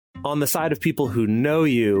on the side of people who know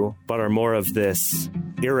you but are more of this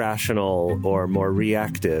irrational or more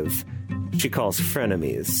reactive, she calls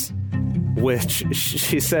frenemies, which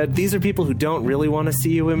she said these are people who don't really want to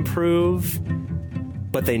see you improve,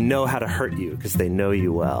 but they know how to hurt you because they know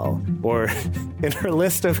you well. Or in her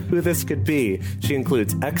list of who this could be, she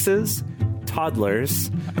includes exes,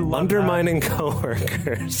 toddlers, undermining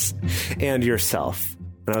coworkers, and yourself.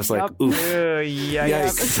 And I was like, oof.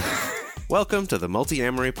 Yikes. Welcome to the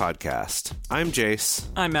Multi-Amory Podcast. I'm Jace.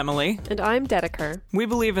 I'm Emily. And I'm Dedeker. We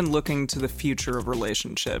believe in looking to the future of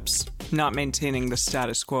relationships, not maintaining the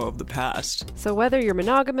status quo of the past. So whether you're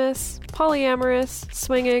monogamous, polyamorous,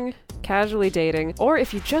 swinging, casually dating, or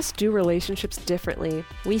if you just do relationships differently,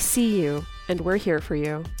 we see you, and we're here for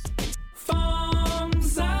you.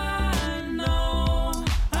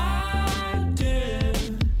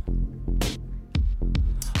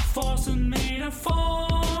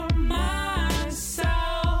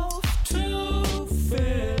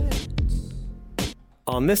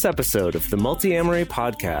 On this episode of the Multi-Amory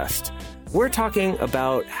Podcast, we're talking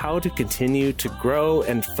about how to continue to grow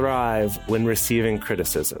and thrive when receiving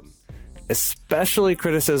criticism, especially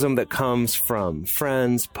criticism that comes from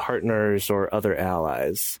friends, partners, or other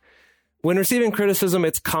allies. When receiving criticism,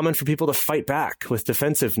 it's common for people to fight back with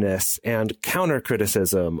defensiveness and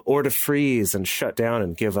counter-criticism, or to freeze and shut down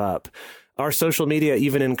and give up. Our social media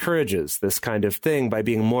even encourages this kind of thing by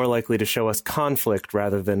being more likely to show us conflict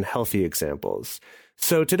rather than healthy examples.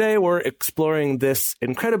 So today we're exploring this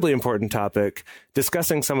incredibly important topic,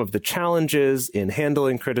 discussing some of the challenges in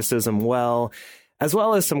handling criticism well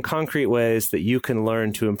as some concrete ways that you can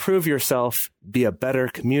learn to improve yourself, be a better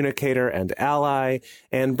communicator and ally,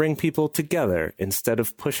 and bring people together instead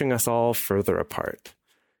of pushing us all further apart.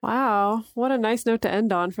 Wow, what a nice note to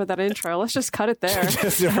end on for that intro. Let's just cut it there.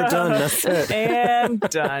 We're done. That's it. And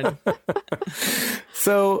done.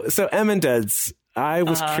 So Em and Deds, I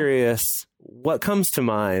was curious, what comes to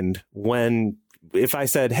mind if I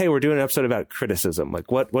said, hey, we're doing an episode about criticism?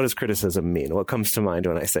 Like, what does criticism mean? What comes to mind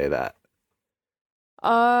when I say that?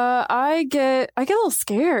 I get a little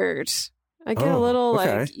scared. I get a little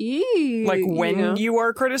like, ee. Like when you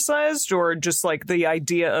are criticized, or just like the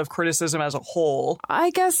idea of criticism as a whole? I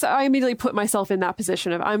guess I immediately put myself in that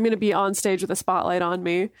position of I'm going to be on stage with a spotlight on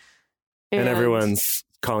me. And everyone's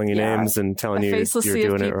calling you names and telling you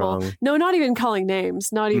you're doing it wrong. No, not even calling names.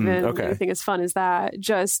 Not even anything as fun as that.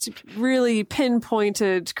 Just really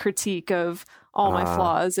pinpointed critique of all my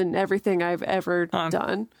flaws and everything I've ever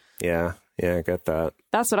done. Yeah, I get that.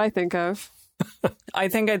 That's what I think of. I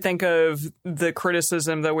think of the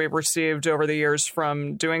criticism that we've received over the years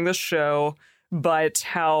from doing this show, but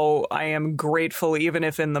how I am grateful, even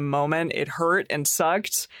if in the moment it hurt and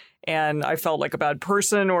sucked and I felt like a bad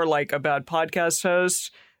person or like a bad podcast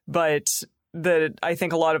host, but that I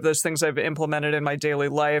think a lot of those things I've implemented in my daily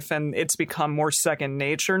life, and it's become more second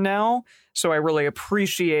nature now. So I really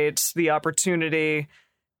appreciate the opportunity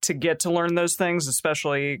to get to learn those things,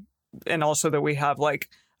 especially, and also that we have like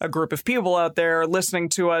a group of people out there listening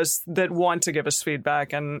to us that want to give us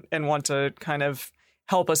feedback and want to kind of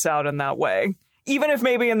help us out in that way. Even if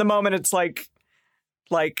maybe in the moment it's like,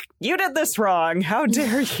 you did this wrong. How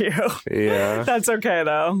dare you? Yeah. That's okay,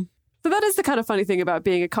 though. So that is the kind of funny thing about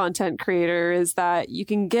being a content creator, is that you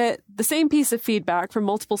can get the same piece of feedback from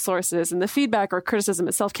multiple sources, and the feedback or criticism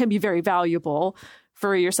itself can be very valuable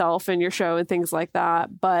for yourself and your show and things like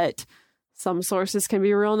that. But some sources can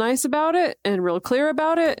be real nice about it and real clear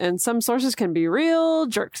about it, and some sources can be real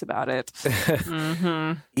jerks about it.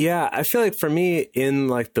 Yeah, I feel like for me, in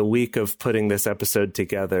like the week of putting this episode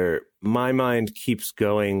together, my mind keeps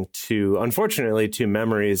going to, unfortunately, to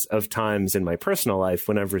memories of times in my personal life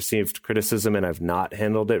when I've received criticism and I've not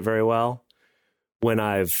handled it very well. When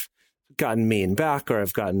I've gotten mean back or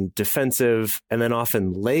I've gotten defensive, and then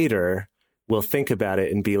often later will think about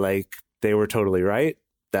it and be like, they were totally right.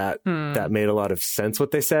 That made a lot of sense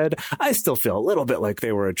what they said. I still feel a little bit like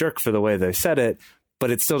they were a jerk for the way they said it, but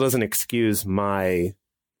it still doesn't excuse my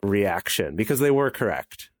reaction because they were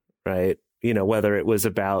correct, right? You know, whether it was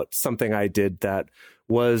about something I did that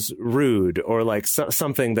was rude or like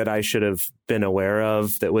something that I should have been aware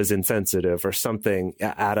of that was insensitive, or something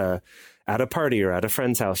at a party or at a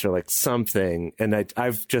friend's house, or like something. And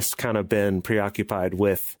I've just kind of been preoccupied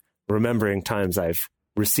with remembering times I've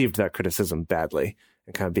received that criticism badly.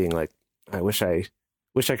 And kind of being like, I wish I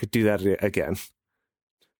could do that again.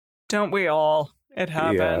 Don't we all? It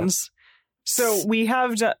happens. Yeah. So we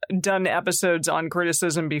have done episodes on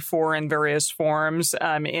criticism before in various forms.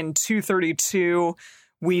 In 232,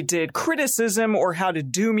 we did criticism or how to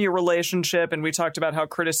doom your relationship. And we talked about how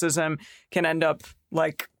criticism can end up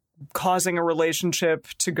like causing a relationship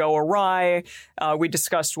to go awry. We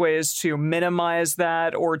discussed ways to minimize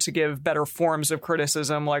that or to give better forms of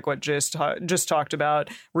criticism, like what just talked about,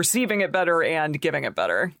 receiving it better and giving it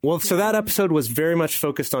better. Well, so that episode was very much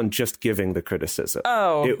focused on just giving the criticism.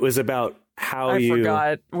 Oh. It was about how I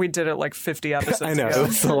forgot. We did it like 50 episodes I know, ago. it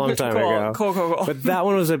was a long time ago. Cool. But that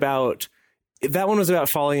one was about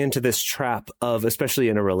falling into this trap of, especially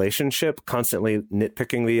in a relationship, constantly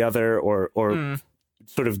nitpicking the other or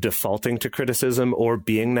sort of defaulting to criticism or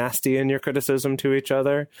being nasty in your criticism to each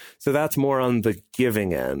other. So that's more on the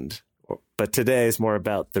giving end. But today is more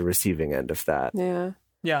about the receiving end of that. Yeah.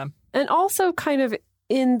 Yeah. And also kind of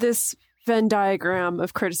in this Venn diagram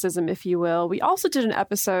of criticism, if you will, we also did an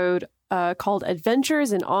episode called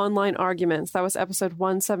Adventures in Online Arguments. That was episode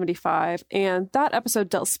 175. And that episode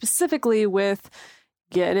dealt specifically with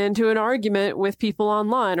getting into an argument with people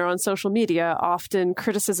online or on social media. Often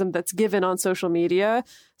criticism that's given on social media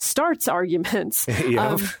starts arguments.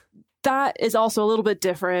 Yeah. That is also a little bit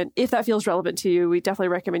different. If that feels relevant to you, we definitely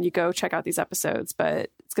recommend you go check out these episodes, but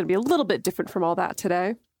it's going to be a little bit different from all that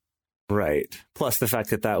today. Right. Plus the fact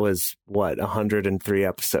that was, 103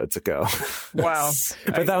 episodes ago. Wow.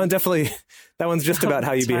 But that one's just about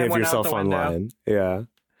how you behave yourself online. Yeah.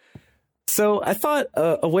 So I thought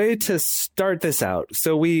a way to start this out.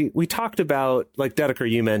 So we talked about, like Dedeker,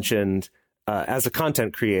 you mentioned, as a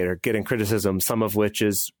content creator, getting criticism, some of which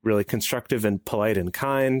is really constructive and polite and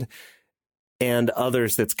kind, and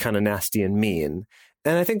others that's kind of nasty and mean.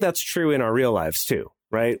 And I think that's true in our real lives too,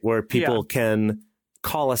 right? Where people can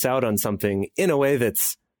call us out on something in a way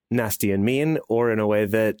that's nasty and mean or in a way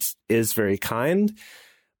that is very kind.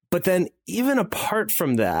 But then even apart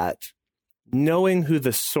from that, knowing who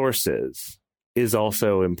the source is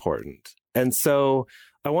also important. And so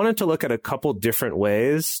I wanted to look at a couple different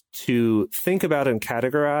ways to think about and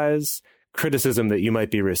categorize criticism that you might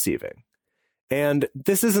be receiving. And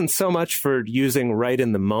this isn't so much for using right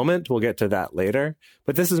in the moment. We'll get to that later.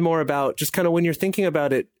 But this is more about just kind of when you're thinking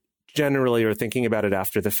about it generally or thinking about it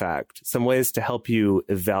after the fact, some ways to help you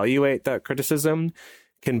evaluate that criticism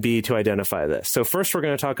can be to identify this. So first, we're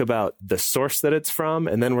going to talk about the source that it's from,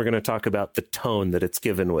 and then we're going to talk about the tone that it's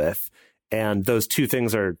given with. And those two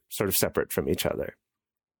things are sort of separate from each other.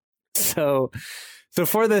 So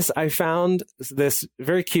for this, I found this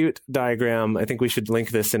very cute diagram. I think we should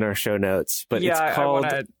link this in our show notes. But it's called,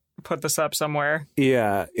 I want to put this up somewhere.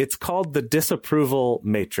 Yeah, it's called the Disapproval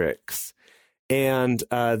Matrix. And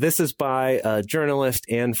this is by journalist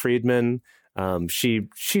Anne Friedman. She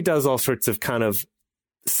does all sorts of kind of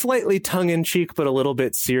slightly tongue-in-cheek, but a little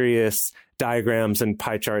bit serious diagrams and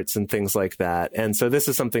pie charts and things like that. And so this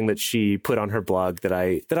is something that she put on her blog that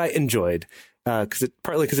I enjoyed,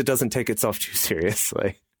 partly because it doesn't take itself too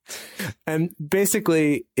seriously. And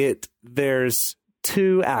basically, there's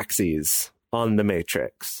two axes on the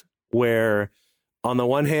matrix where, on the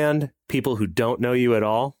one hand, people who don't know you at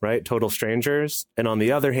all, right? Total strangers. And on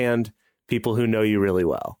the other hand, people who know you really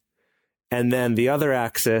well. And then the other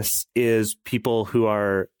axis is people who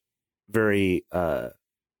are very, I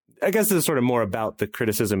guess this is sort of more about the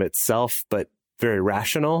criticism itself, but very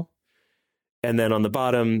rational. And then on the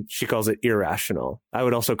bottom, she calls it irrational. I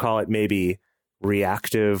would also call it maybe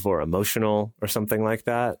reactive or emotional or something like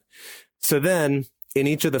that. So then in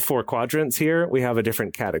each of the four quadrants here, we have a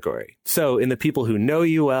different category. So in the people who know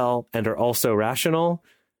you well and are also rational,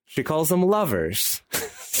 she calls them lovers.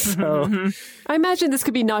 So I imagine this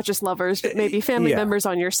could be not just lovers, but maybe family members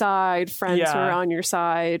on your side, friends who are on your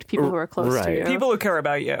side, people who are close to you. People who care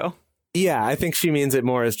about you. Yeah, I think she means it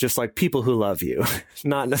more as just like people who love you,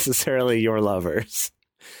 not necessarily your lovers.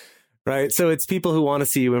 Right? So it's people who want to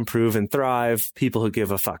see you improve and thrive, people who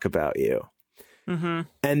give a fuck about you. Mm-hmm.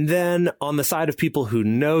 And then on the side of people who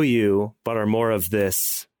know you, but are more of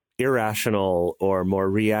this irrational or more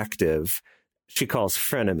reactive, she calls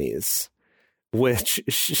frenemies, which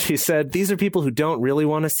she said, these are people who don't really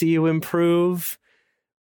want to see you improve,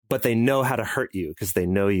 but they know how to hurt you because they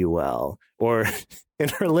know you well. Or in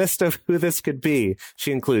her list of who this could be,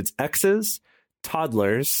 she includes exes,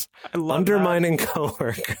 toddlers, undermining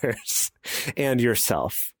coworkers, and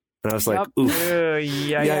yourself. And I was like, oof.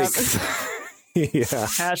 Yikes. Yeah.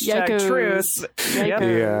 Hashtag Yikos. truth.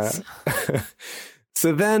 Yeah.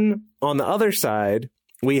 So then on the other side,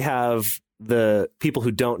 we have the people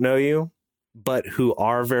who don't know you, but who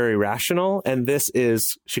are very rational. And this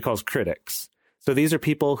is, she calls critics. So these are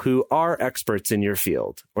people who are experts in your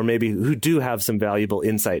field, or maybe who do have some valuable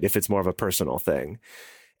insight if it's more of a personal thing.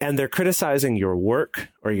 And they're criticizing your work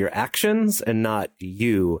or your actions and not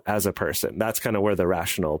you as a person. That's kind of where the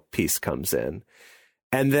rational piece comes in.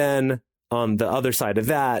 And then on the other side of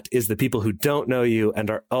that is the people who don't know you and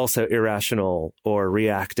are also irrational or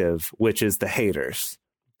reactive, which is the haters.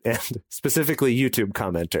 And specifically YouTube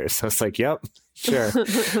commenters. So it's like, yep, sure.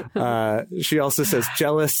 She also says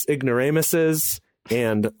jealous ignoramuses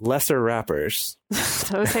and lesser rappers.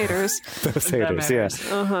 Those haters. Those haters, yeah.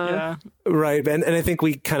 Yeah. Right. And I think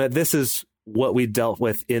we kind of, this is what we dealt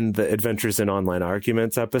with in the Adventures in Online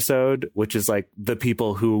Arguments episode, which is like the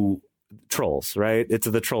people who trolls, right? It's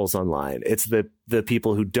the trolls online. It's the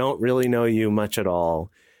people who don't really know you much at all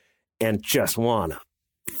and just want to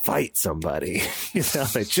fight somebody. You know,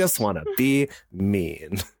 they just want to be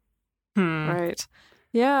mean. Right.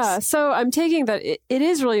 Yeah. So I'm taking that it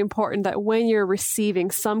is really important that when you're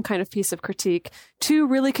receiving some kind of piece of critique to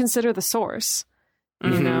really consider the source,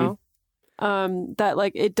 you know, that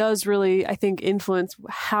like it does really, I think, influence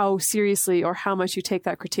how seriously or how much you take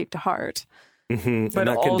that critique to heart. But and that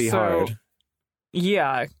also, can be hard.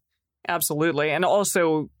 Yeah, absolutely. And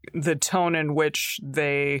also the tone in which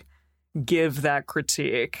they give that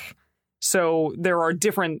critique. So there are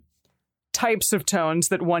different types of tones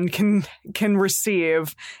that one can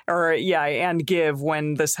receive and give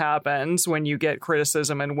when this happens, when you get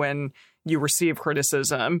criticism and when you receive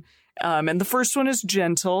criticism. And the first one is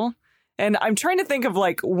gentle. And I'm trying to think of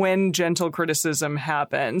like when gentle criticism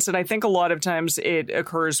happens. And I think a lot of times it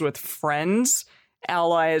occurs with friends,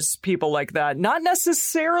 allies, people like that. Not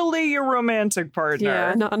necessarily your romantic partner.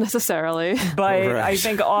 Yeah, not necessarily. But Right. I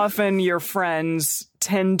think often your friends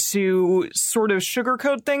tend to sort of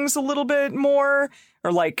sugarcoat things a little bit more,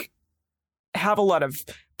 or like have a lot of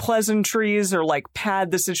pleasantries, or like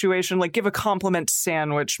pad the situation, like give a compliment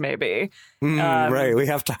sandwich maybe. Right. We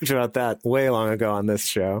have talked about that way long ago on this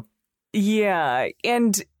show. Yeah,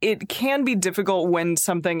 and it can be difficult when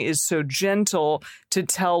something is so gentle to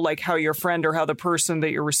tell like how your friend or how the person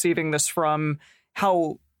that you're receiving this from,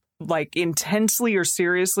 how like intensely or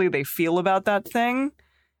seriously they feel about that thing,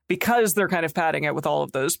 because they're kind of padding it with all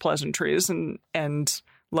of those pleasantries and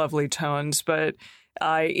lovely tones. But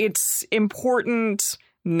it's important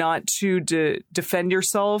not to defend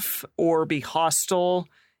yourself or be hostile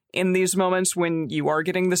in these moments when you are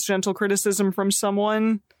getting this gentle criticism from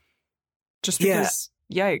someone. Just because,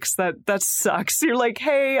 yikes, that sucks. You're like,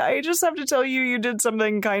 hey, I just have to tell you, you did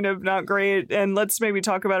something kind of not great, and let's maybe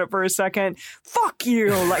talk about it for a second. Fuck you!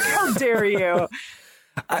 Like, how dare you?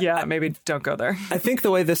 Maybe don't go there. I think the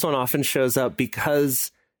way this one often shows up,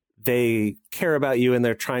 because they care about you and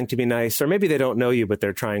they're trying to be nice, or maybe they don't know you, but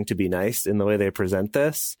they're trying to be nice in the way they present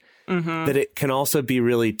this, that it can also be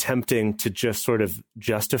really tempting to just sort of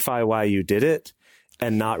justify why you did it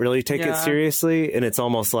and not really take it seriously. And it's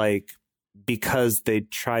almost like, because they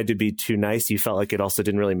tried to be too nice, you felt like it also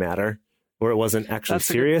didn't really matter, or it wasn't actually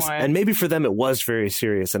serious. And maybe for them, it was very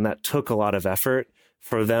serious, and that took a lot of effort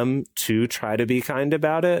for them to try to be kind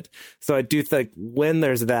about it. So I do think when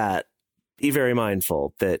there's that, be very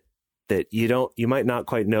mindful that you might not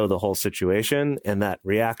quite know the whole situation, and that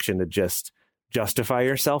reaction to just justify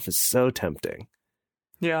yourself is so tempting.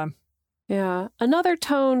 Yeah. Yeah. Another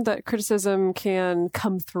tone that criticism can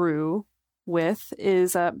come through with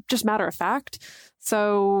is just matter of fact.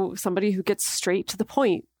 So somebody who gets straight to the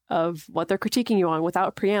point of what they're critiquing you on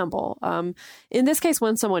without preamble. In this case,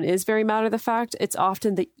 when someone is very matter of the fact, it's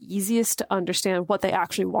often the easiest to understand what they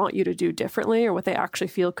actually want you to do differently or what they actually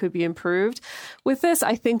feel could be improved. With this,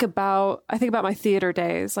 I think about my theater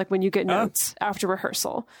days, like when you get notes after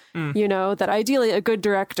rehearsal, you know, that ideally a good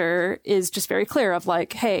director is just very clear of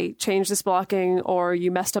like, hey, change this blocking, or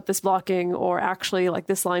you messed up this blocking, or actually like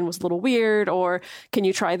this line was a little weird, or can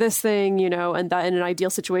you try this thing, you know, and that in an ideal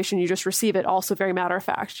situation, you just receive it also very matter of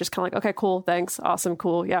fact. Just kind of like, okay, cool, thanks, awesome,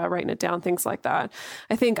 cool, yeah, writing it down, things like that.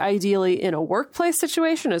 I think ideally in a workplace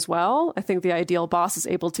situation as well, I think the ideal boss is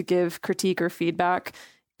able to give critique or feedback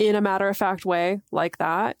in a matter-of-fact way like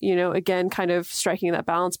that. You know, again, kind of striking that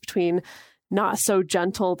balance between not so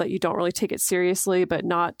gentle that you don't really take it seriously, but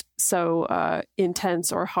not so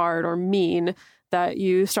intense or hard or mean that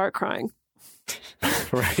you start crying.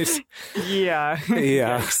 Right. Yeah.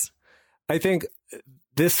 Yeah. I think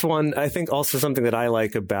this one, I think also something that I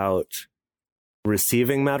like about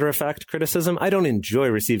receiving matter-of-fact criticism, I don't enjoy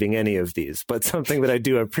receiving any of these, but something that I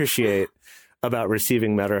do appreciate about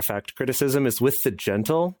receiving matter-of-fact criticism is with the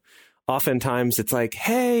gentle. Oftentimes it's like,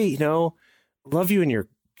 hey, you know, love you and you're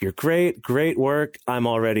great work. I'm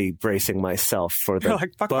already bracing myself for the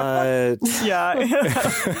like, but.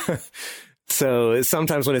 Yeah. So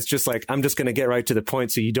sometimes when it's just like, I'm just going to get right to the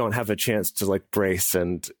point so you don't have a chance to like brace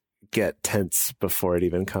and get tense before it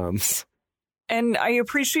even comes. And I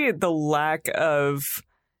appreciate the lack of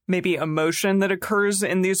maybe emotion that occurs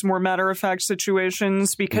in these more matter-of-fact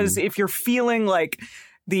situations. Because if you're feeling like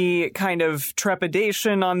the kind of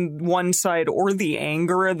trepidation on one side or the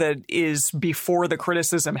anger that is before the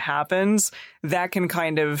criticism happens, that can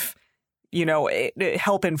kind of,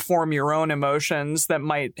 help inform your own emotions that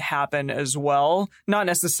might happen as well. Not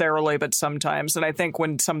necessarily, but sometimes. And I think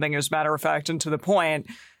when something is matter-of-fact and to the point,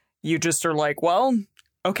 you just are like, well,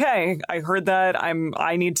 okay, I heard that.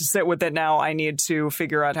 I need to sit with it now. I need to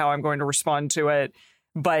figure out how I'm going to respond to it.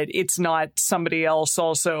 But it's not somebody else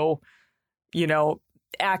also,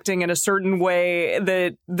 acting in a certain way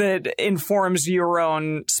that informs your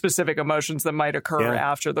own specific emotions that might occur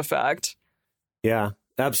after the fact. Yeah,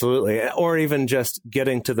 absolutely. Or even just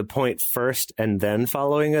getting to the point first and then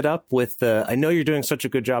following it up with I know you're doing such a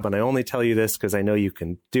good job and I only tell you this because I know you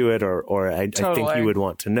can do it or I think you would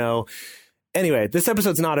want to know. Anyway, this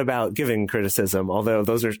episode's not about giving criticism, although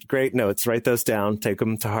those are great notes. Write those down, take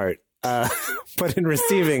them to heart. But in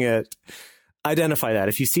receiving it, identify that.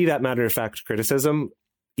 If you see that matter-of-fact criticism,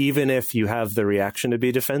 even if you have the reaction to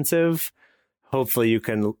be defensive, hopefully you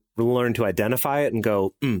can learn to identify it and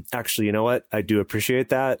go, actually, you know what? I do appreciate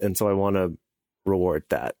that. And so I want to reward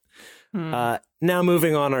that. Now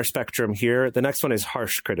moving on our spectrum here, the next one is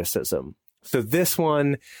harsh criticism. So this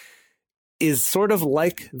one is sort of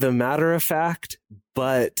like the matter-of-fact,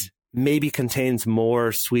 but maybe contains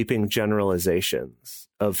more sweeping generalizations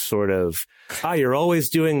of sort of, you're always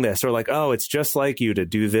doing this, or like, oh, it's just like you to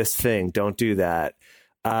do this thing. Don't do that.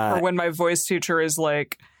 Or when my voice teacher is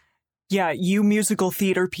like, yeah, you musical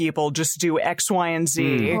theater people just do X, Y, and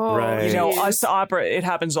Z. Right. Us opera, it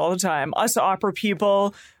happens all the time. Us opera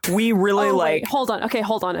people, we really like... Wait,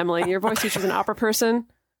 hold on, Emily. Your voice teacher's an opera person?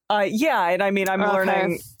 Yeah, and I mean, I'm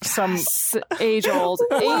learning some... Age-old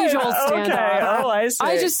standoff. Okay, I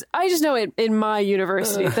see. I just know in my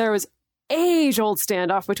university, there was age-old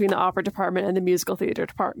standoff between the opera department and the musical theater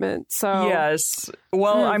department. So yes.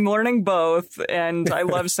 Well, I'm learning both, and I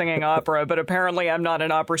love singing opera, but apparently I'm not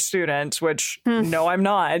an opera student, which, no, I'm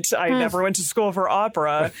not. I never went to school for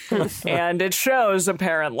opera, and it shows,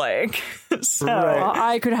 apparently. So, well,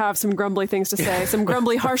 I could have some grumbly things to say, some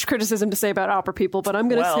grumbly, harsh criticism to say about opera people, but I'm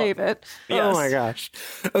going to save it. Yes. Oh, my gosh.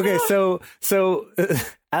 Okay, so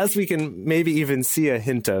as we can maybe even see a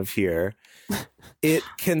hint of here, it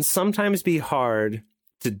can sometimes be hard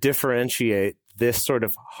to differentiate this sort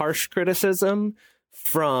of harsh criticism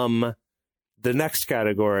from the next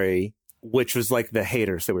category, which was like the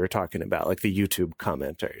haters that we were talking about, like the YouTube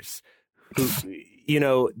commenters, who,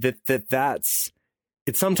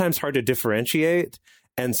 it's sometimes hard to differentiate.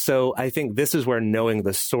 And so I think this is where knowing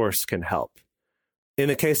the source can help. In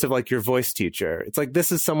the case of like your voice teacher, it's like,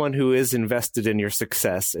 this is someone who is invested in your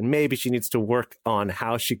success, and maybe she needs to work on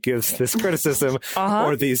how she gives this criticism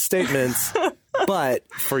or these statements. But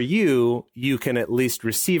for you can at least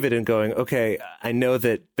receive it and going, okay, I know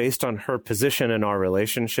that based on her position in our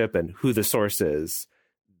relationship and who the source is,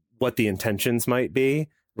 what the intentions might be,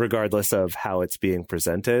 regardless of how it's being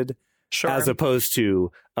presented. Sure. As opposed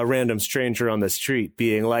to a random stranger on the street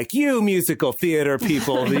being like, you musical theater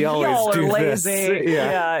people, you always do lazy. this.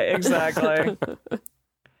 Yeah, exactly.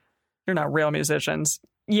 You're not real musicians.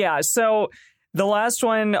 Yeah, so the last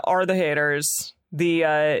one are the haters,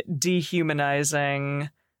 the dehumanizing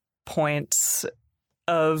points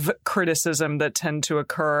of criticism that tend to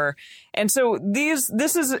occur. And so this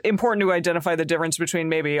is important to identify the difference between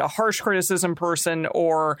maybe a harsh criticism person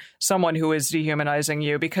or someone who is dehumanizing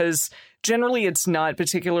you, because generally it's not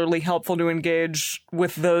particularly helpful to engage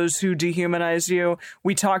with those who dehumanize you.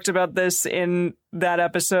 We talked about this in that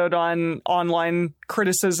episode on online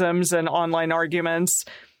criticisms and online arguments.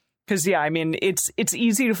 Because, yeah, I mean, it's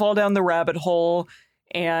easy to fall down the rabbit hole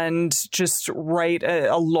and just write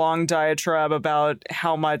a long diatribe about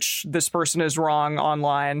how much this person is wrong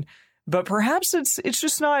online. But perhaps it's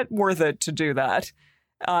just not worth it to do that.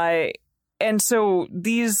 And so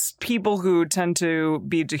these people who tend to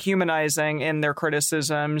be dehumanizing in their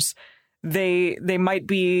criticisms, they might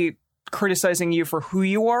be criticizing you for who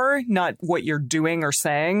you are, not what you're doing or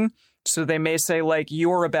saying. So they may say, like,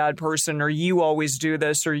 you're a bad person, or you always do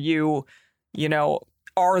this, or you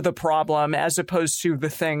are the problem, as opposed to the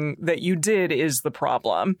thing that you did is the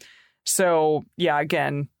problem. So, yeah,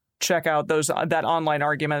 again, check out that Online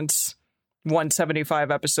Arguments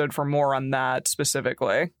 175 episode for more on that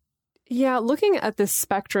specifically. Yeah, looking at this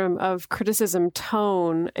spectrum of criticism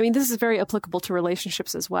tone, I mean, this is very applicable to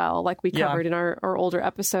relationships as well. Like we covered in our older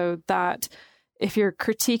episode, that if you're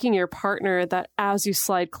critiquing your partner, that as you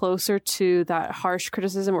slide closer to that harsh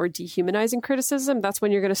criticism or dehumanizing criticism, that's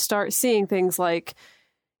when you're going to start seeing things like,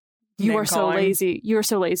 you are so lazy. You're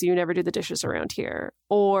so lazy. You never do the dishes around here.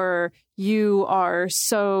 Or you are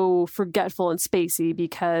so forgetful and spacey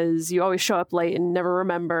because you always show up late and never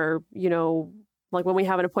remember, like when we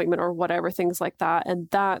have an appointment or whatever, things like that. And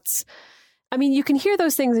that's, you can hear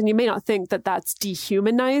those things and you may not think that that's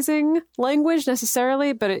dehumanizing language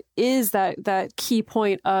necessarily, but it is that key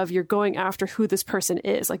point of you're going after who this person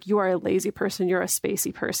is. Like, you are a lazy person, you're a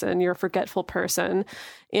spacey person, you're a forgetful person.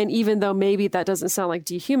 And even though maybe that doesn't sound like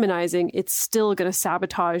dehumanizing, it's still going to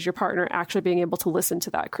sabotage your partner actually being able to listen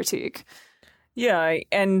to that critique. Yeah,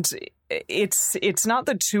 and it's not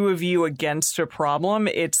the two of you against a problem.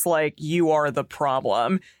 It's like you are the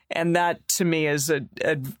problem. And that, to me, is a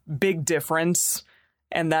big difference.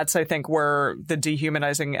 And that's, I think, where the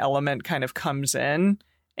dehumanizing element kind of comes in.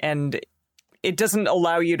 And it doesn't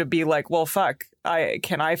allow you to be like, well, fuck,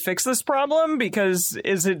 can I fix this problem? Because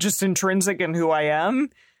is it just intrinsic in who I am?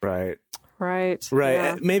 Right.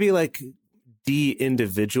 Yeah. Maybe like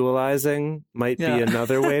de-individualizing might be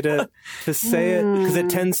another way to say it, because it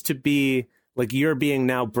tends to be like you're being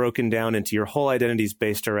now broken down into your whole identity is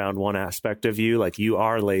based around one aspect of you, like you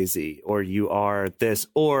are lazy or you are this,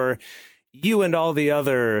 or you and all the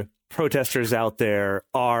other protesters out there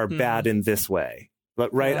are bad in this way.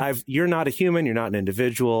 But you're not a human, you're not an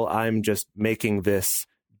individual. I'm just making this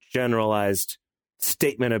generalized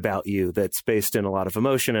statement about you that's based in a lot of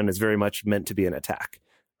emotion and is very much meant to be an attack.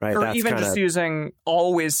 Right, or even just using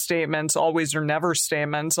always statements, always or never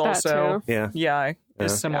statements also. Yeah,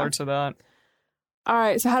 is similar to that. All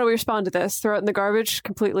right, so how do we respond to this? Throw it in the garbage,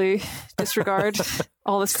 completely disregard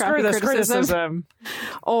all this crappy criticism?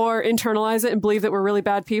 Or internalize it and believe that we're really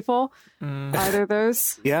bad people? Either of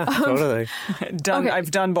those? Yeah, totally. Okay.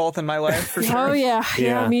 I've done both in my life, for sure. Oh,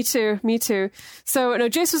 yeah, me too. So,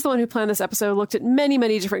 Jace was the one who planned this episode, looked at many,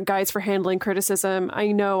 many different guides for handling criticism.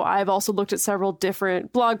 I know I've also looked at several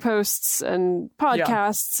different blog posts and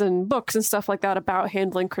podcasts and books and stuff like that about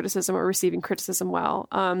handling criticism or receiving criticism well.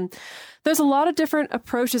 There's a lot of different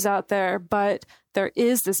approaches out there, but there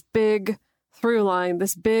is this big through line,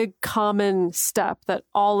 this big common step that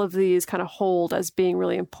all of these kind of hold as being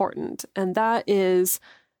really important. And that is,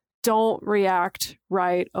 don't react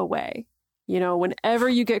right away. Whenever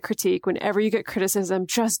you get critique, whenever you get criticism,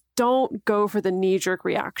 just don't go for the knee-jerk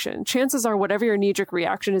reaction. Chances are whatever your knee-jerk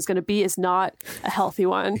reaction is going to be is not a healthy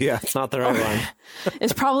one. Yeah, it's not the right one.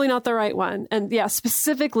 It's probably not the right one. And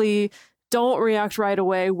specifically, don't react right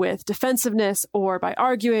away with defensiveness or by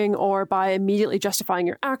arguing or by immediately justifying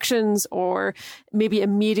your actions or maybe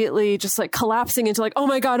immediately just like collapsing into like, oh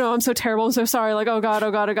my God, no, I'm so terrible. I'm so sorry. Like, oh God.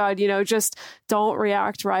 Just don't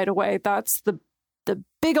react right away. That's the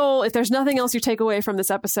big ol', if there's nothing else you take away from this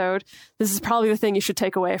episode, this is probably the thing you should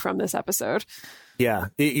take away from this episode. Yeah.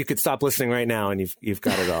 You could stop listening right now and you've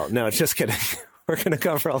got it all. No, just kidding. We're going to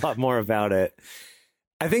cover a lot more about it.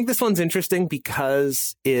 I think this one's interesting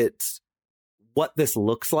because what this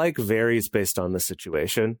looks like varies based on the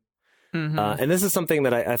situation. And this is something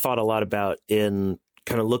that I thought a lot about in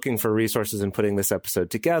kind of looking for resources and putting this episode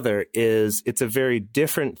together. It's a very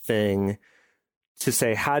different thing to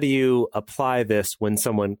say, how do you apply this when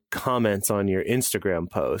someone comments on your Instagram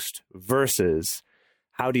post versus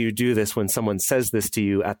how do you do this when someone says this to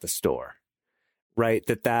you at the store, right?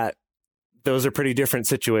 Those are pretty different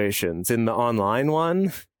situations. In the online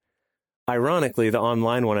one, ironically, the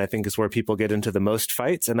online one, I think, is where people get into the most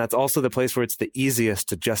fights. And that's also the place where it's the easiest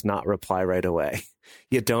to just not reply right away.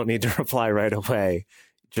 You don't need to reply right away.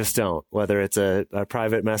 Just don't. Whether it's a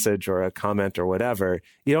private message or a comment or whatever,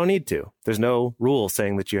 you don't need to. There's no rule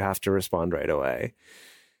saying that you have to respond right away.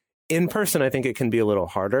 In person, I think it can be a little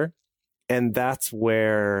harder. And that's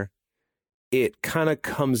where it kind of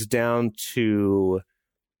comes down to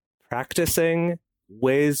practicing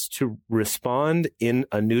ways to respond in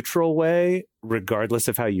a neutral way, regardless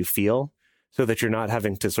of how you feel, so that you're not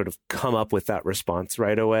having to sort of come up with that response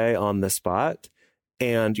right away on the spot.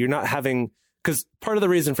 And you're not having, because part of the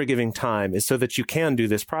reason for giving time is so that you can do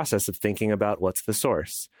this process of thinking about what's the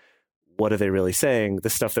source. What are they really saying? The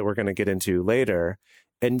stuff that we're going to get into later.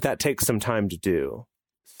 And that takes some time to do.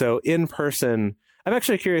 So in person, I'm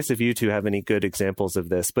actually curious if you two have any good examples of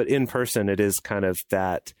this, but in person, it is kind of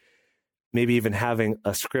that, maybe even having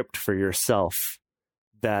a script for yourself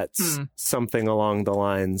that's something along the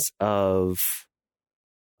lines of,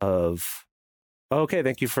 okay,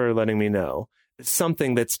 thank you for letting me know.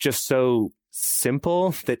 Something that's just so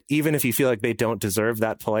simple that even if you feel like they don't deserve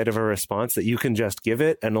that polite of a response, that you can just give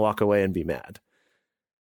it and walk away and be mad.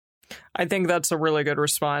 I think that's a really good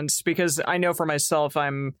response, because I know for myself,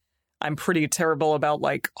 I'm pretty terrible about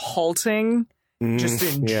like halting just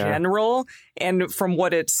in general. And from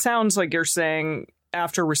what it sounds like you're saying,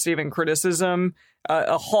 after receiving criticism,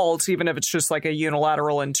 a halt, even if it's just like a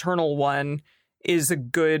unilateral internal one, is a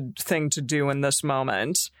good thing to do in this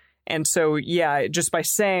moment. And so, yeah, just by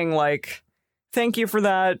saying like, thank you for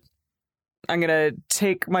that, I'm going to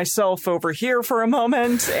take myself over here for a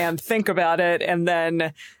moment and think about it, and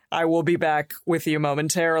then I will be back with you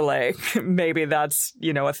momentarily. Maybe that's,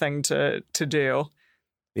 a thing to do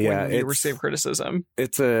when you receive criticism.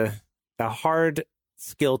 It's a hard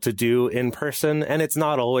skill to do in person, and it's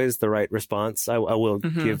not always the right response. I will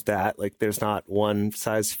give that. Like, there's not one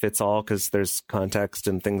size fits all because there's context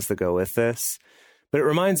and things that go with this. But it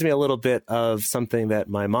reminds me a little bit of something that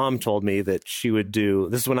my mom told me that she would do.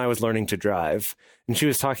 This is when I was learning to drive. And she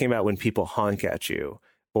was talking about when people honk at you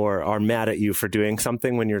or are mad at you for doing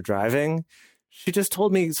something when you're driving. She just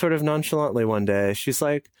told me sort of nonchalantly one day, she's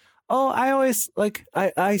like, oh, I always like,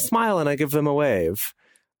 I smile and I give them a wave.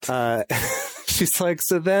 She's like,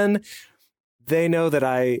 so then they know that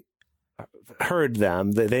I heard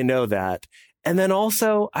them, that they know that. And then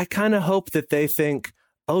also I kind of hope that they think,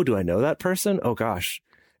 oh, do I know that person? Oh, gosh.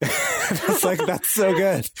 It's like, that's so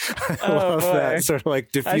good. I love that. Sort of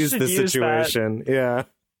like diffuse the situation. Yeah.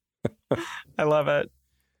 I love it.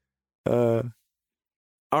 All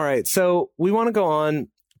right. So we want to go on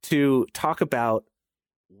to talk about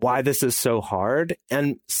why this is so hard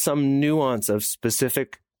and some nuance of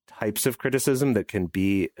specific types of criticism that can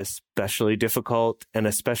be especially difficult and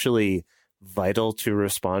especially vital to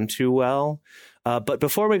respond to well. But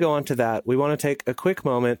before we go on to that, we want to take a quick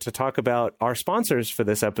moment to talk about our sponsors for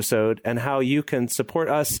this episode and how you can support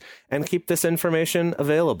us and keep this information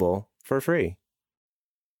available for free.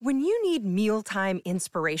 When you need mealtime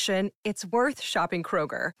inspiration, it's worth shopping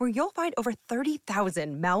Kroger, where you'll find over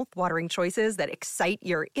 30,000 mouth-watering choices that excite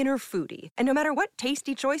your inner foodie. And no matter what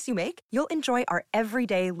tasty choice you make, you'll enjoy our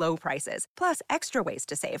everyday low prices, plus extra ways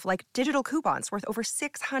to save, like digital coupons worth over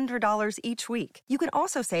 $600 each week. You can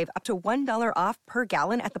also save up to $1 off per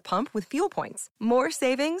gallon at the pump with fuel points. More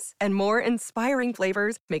savings and more inspiring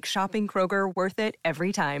flavors make shopping Kroger worth it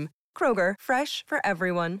every time. Kroger, fresh for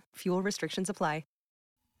everyone. Fuel restrictions apply.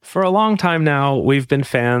 For a long time now, we've been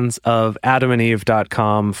fans of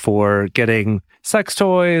AdamandEve.com for getting sex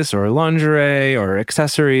toys or lingerie or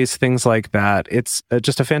accessories, things like that. It's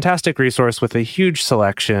just a fantastic resource with a huge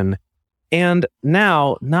selection. And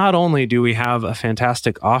now, not only do we have a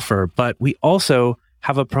fantastic offer, but we also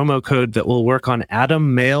have a promo code that will work on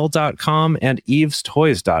AdamMail.com and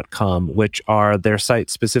EvesToys.com, which are their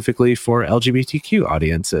sites specifically for LGBTQ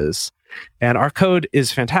audiences. And our code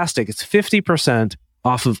is fantastic. It's 50%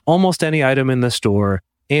 off of almost any item in the store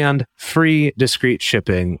and free discreet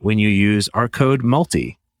shipping when you use our code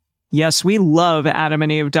MULTI. Yes, we love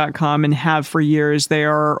AdamandEve.com and have for years. They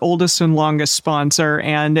are our oldest and longest sponsor,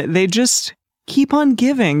 and they just keep on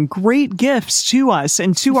giving great gifts to us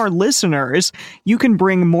and to our listeners. You can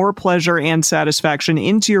bring more pleasure and satisfaction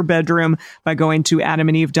into your bedroom by going to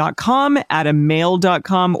AdamandEve.com,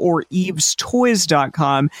 AdamMail.com, or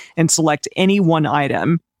EvesToys.com and select any one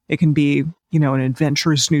item. It can be, an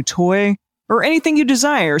adventurous new toy or anything you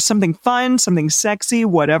desire, something fun, something sexy,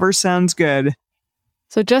 whatever sounds good.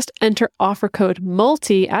 So just enter offer code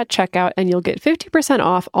MULTI at checkout and you'll get 50%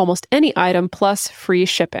 off almost any item plus free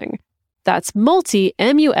shipping. That's MULTI,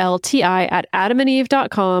 M-U-L-T-I, at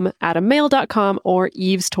AdamandEve.com, AdamMail.com, or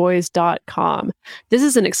EvesToys.com. This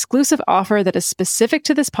is an exclusive offer that is specific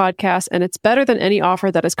to this podcast, and it's better than any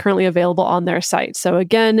offer that is currently available on their site. So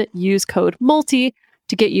again, use code MULTI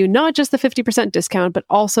to get you not just the 50% discount, but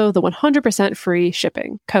also the 100% free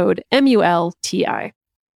shipping. Code MULTI.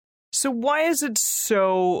 So why is it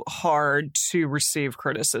so hard to receive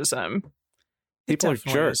criticism? People are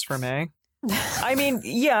jerks. For me. I mean,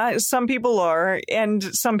 yeah, some people are and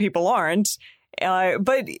some people aren't.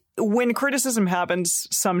 But when criticism happens,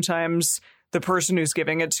 sometimes the person who's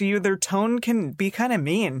giving it to you, their tone can be kind of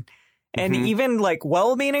mean. And even like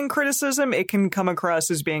well-meaning criticism, it can come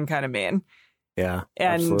across as being kind of mean. Yeah,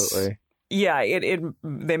 and absolutely. Yeah,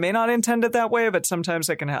 they may not intend it that way, but sometimes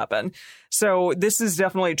it can happen. So this is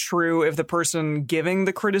definitely true if the person giving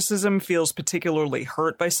the criticism feels particularly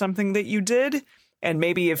hurt by something that you did. And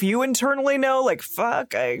maybe if you internally know, like,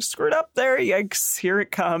 fuck, I screwed up there. Yikes, here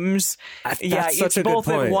it comes. It's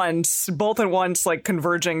both at once, like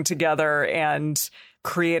converging together and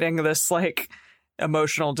creating this like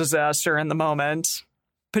emotional disaster in the moment.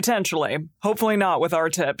 Potentially. Hopefully not with our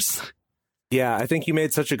tips. Yeah, I think you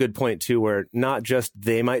made such a good point, too, where not just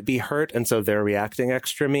they might be hurt and so they're reacting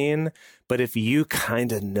extra mean, but if you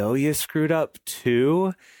kind of know you screwed up,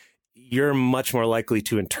 too, you're much more likely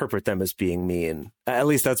to interpret them as being mean. At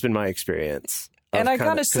least that's been my experience. And I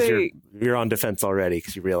gotta say, you're on defense already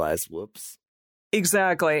because you realize, whoops.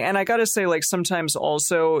 Exactly. And I got to say, like, sometimes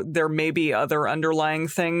also there may be other underlying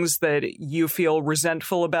things that you feel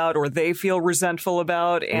resentful about or they feel resentful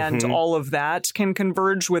about. And all of that can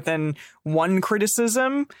converge within one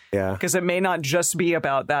criticism. Yeah. Because it may not just be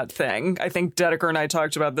about that thing. I think Dedeker and I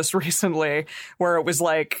talked about this recently, where it was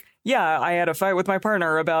like, yeah, I had a fight with my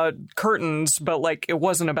partner about curtains, but like it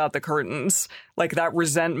wasn't about the curtains. Like that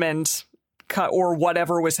resentment or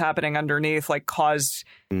whatever was happening underneath, like caused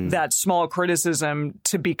that small criticism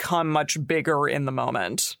to become much bigger in the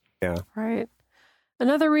moment. Yeah. Right.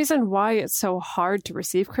 Another reason why it's so hard to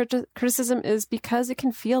receive criticism is because it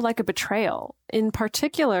can feel like a betrayal. In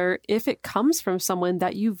particular, if it comes from someone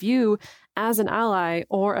that you view as an ally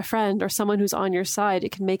or a friend or someone who's on your side,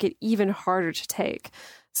 it can make it even harder to take.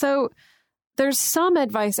 So there's some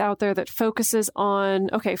advice out there that focuses on,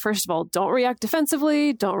 okay, first of all, don't react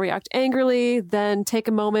defensively, don't react angrily, then take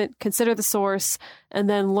a moment, consider the source, and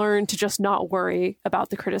then learn to just not worry about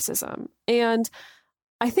the criticism. And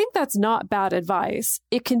I think that's not bad advice.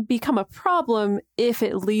 It can become a problem if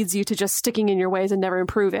it leads you to just sticking in your ways and never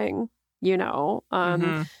improving, you know?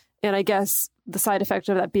 And I guess the side effect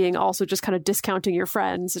of that being also just kind of discounting your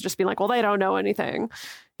friends, is just being like, well, they don't know anything,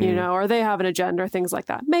 you know, or they have an agenda or things like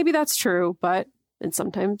that. Maybe that's true, but in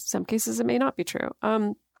some cases it may not be true.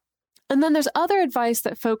 And then there's other advice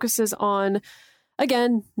that focuses on,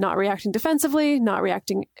 again, not reacting defensively, not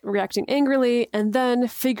reacting angrily, and then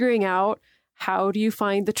figuring out how do you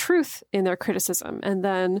find the truth in their criticism and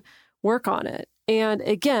then work on it. And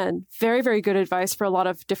again, very, very good advice for a lot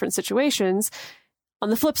of different situations. On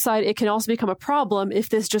the flip side, it can also become a problem if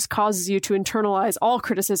this just causes you to internalize all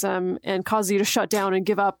criticism and causes you to shut down and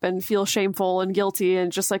give up and feel shameful and guilty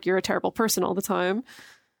and just like you're a terrible person all the time.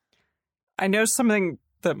 I know something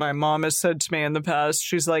that my mom has said to me in the past.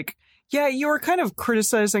 She's like, yeah, you were kind of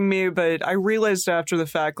criticizing me, but I realized after the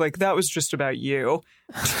fact, like, that was just about you.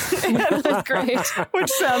 That's great. Which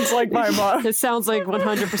sounds like my mom. It sounds like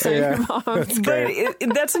 100% your mom. That's great.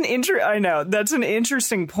 That's an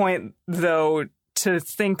interesting point, though, to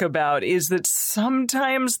think about, is that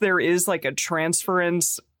sometimes there is like a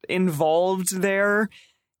transference involved there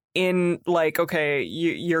in like, okay,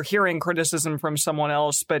 you're hearing criticism from someone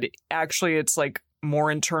else, but actually it's like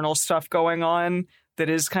more internal stuff going on that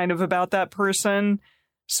is kind of about that person.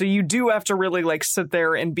 So you do have to really like sit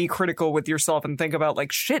there and be critical with yourself and think about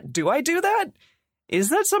like, shit, do I do that? Is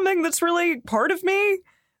that something that's really part of me?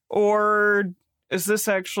 Or does this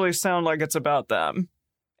actually sound like it's about them?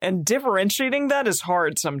 And differentiating that is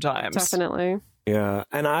hard sometimes. Definitely. Yeah.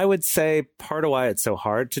 And I would say part of why it's so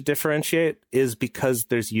hard to differentiate is because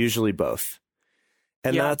there's usually both.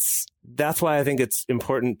 And that's why I think it's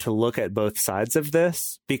important to look at both sides of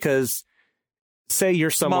this, because say you're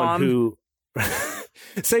someone who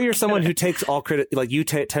takes all like you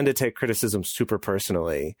tend to take criticism super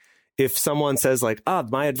personally. If someone says like,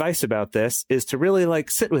 my advice about this is to really like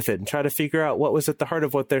sit with it and try to figure out what was at the heart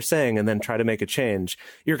of what they're saying and then try to make a change,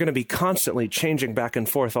 you're going to be constantly changing back and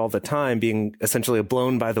forth all the time, being essentially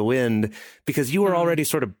blown by the wind because you were already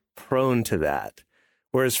sort of prone to that.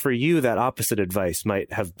 Whereas for you, that opposite advice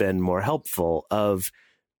might have been more helpful, of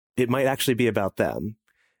it might actually be about them.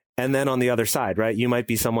 And then on the other side, right, you might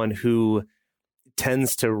be someone who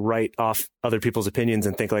tends to write off other people's opinions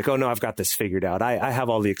and think like, oh no, I've got this figured out. I have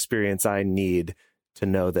all the experience I need to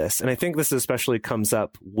know this. And I think this especially comes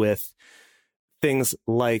up with things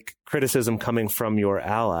like criticism coming from your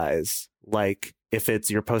allies. Like if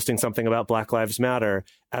you're posting something about Black Lives Matter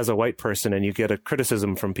as a white person and you get a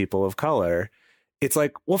criticism from people of color, it's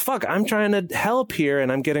like, well, fuck, I'm trying to help here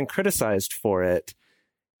and I'm getting criticized for it.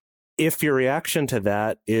 If your reaction to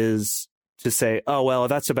that is to say, oh, well,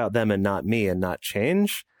 that's about them and not me and not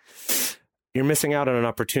change, you're missing out on an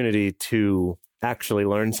opportunity to actually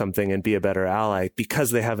learn something and be a better ally because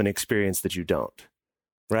they have an experience that you don't.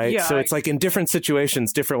 Right. Yeah, so it's like in different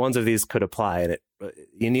situations, different ones of these could apply. And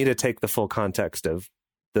you need to take the full context of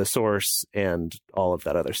the source and all of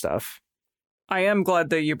that other stuff. I am glad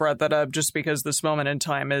that you brought that up, just because this moment in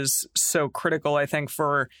time is so critical, I think,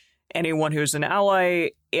 for anyone who's an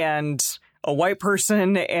ally and a white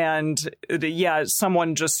person and,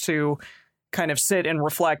 someone just to kind of sit and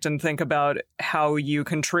reflect and think about how you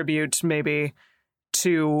contribute maybe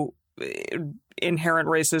to inherent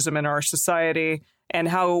racism in our society and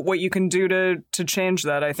what you can do to change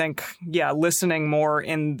that. I think, listening more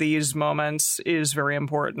in these moments is very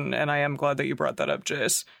important. And I am glad that you brought that up,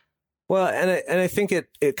 Jace. Well, and I think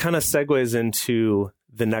it kind of segues into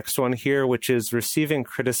the next one here, which is receiving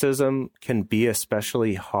criticism can be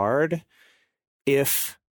especially hard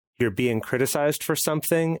if you're being criticized for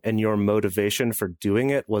something and your motivation for doing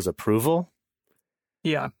it was approval.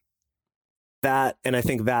 Yeah. and I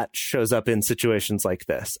think that shows up in situations like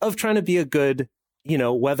this of trying to be a good,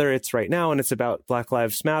 whether it's right now and it's about Black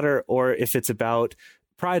Lives Matter, or if it's about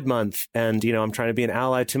Pride Month and, I'm trying to be an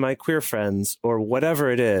ally to my queer friends, or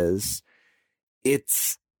whatever it is, it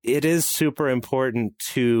is super important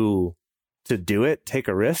to do it, take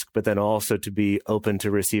a risk, but then also to be open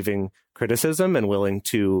to receiving criticism and willing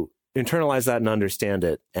to internalize that and understand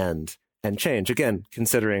it and change, again,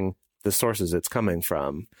 considering the sources it's coming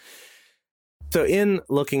from. So in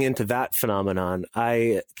looking into that phenomenon,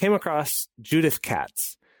 I came across Judith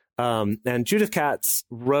Katz. And Judith Katz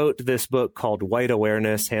wrote this book called White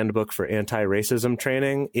Awareness, Handbook for Anti-Racism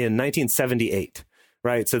Training in 1978,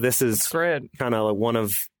 right? So this is kind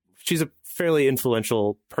of she's a fairly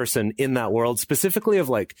influential person in that world, specifically of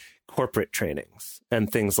like corporate trainings and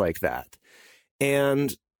things like that.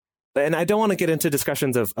 And I don't want to get into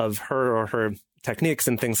discussions of her or her techniques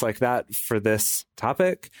and things like that for this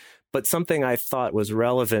topic, but something I thought was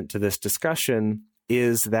relevant to this discussion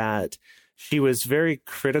is that she was very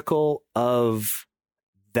critical of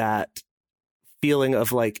that feeling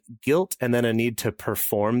of like guilt and then a need to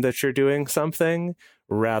perform that you're doing something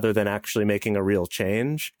rather than actually making a real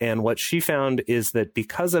change. And what she found is that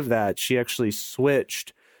because of that, she actually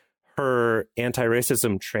switched her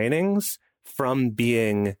anti-racism trainings from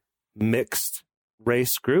being mixed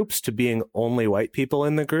race groups to being only white people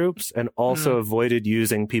in the groups, and also avoided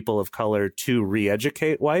using people of color to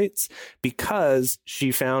re-educate whites, because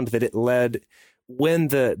she found that it led, when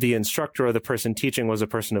the instructor or the person teaching was a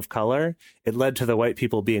person of color, it led to the white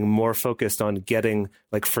people being more focused on getting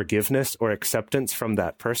like forgiveness or acceptance from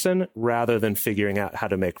that person rather than figuring out how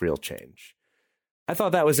to make real change. I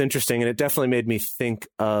thought that was interesting, and it definitely made me think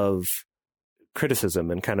of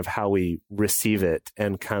criticism and kind of how we receive it,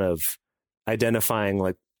 and kind of identifying,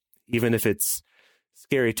 like, even if it's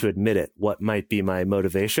scary to admit it, what might be my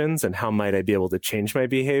motivations and how might I be able to change my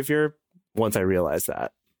behavior once I realize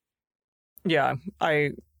that. Yeah,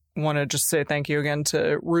 I want to just say thank you again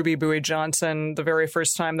to Ruby Bowie Johnson. The very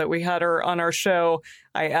first time that we had her on our show,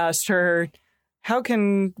 I asked her, how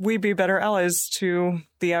can we be better allies to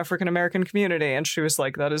the African American community? And she was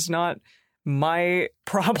like, that is not my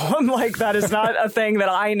problem. Like, that is not a thing that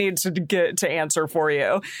I need to get to answer for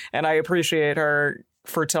you. And I appreciate her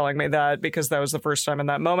for telling me that, because that was the first time in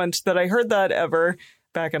that moment that I heard that ever,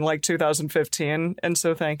 back in like 2015. And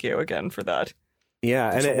so thank you again for that. Yeah.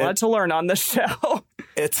 There's a lot to learn on this show.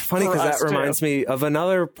 It's funny because that reminds me of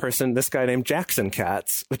another person, this guy named Jackson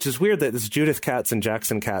Katz, which is weird that this Judith Katz and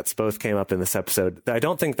Jackson Katz both came up in this episode. I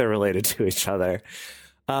don't think they're related to each other.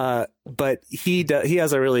 But he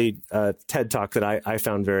has a really TED Talk that I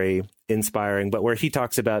found very inspiring, but where he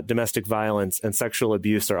talks about domestic violence and sexual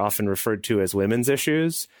abuse are often referred to as women's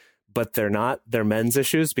issues, but they're not. They're men's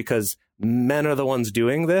issues, because men are the ones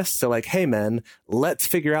doing this. So like, hey, men, let's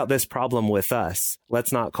figure out this problem with us.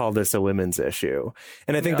 Let's not call this a women's issue.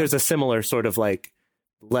 And I think there's a similar sort of like,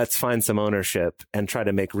 let's find some ownership and try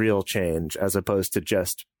to make real change, as opposed to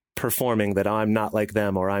just performing that I'm not like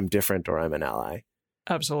them, or I'm different, or I'm an ally.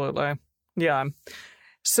 Absolutely. Yeah.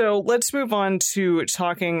 So let's move on to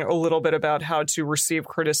talking a little bit about how to receive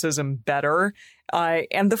criticism better.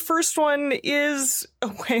 And the first one is a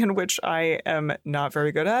way in which I am not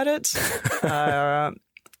very good at it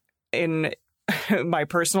in my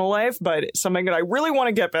personal life, but something that I really want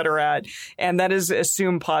to get better at, and that is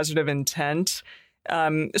assume positive intent.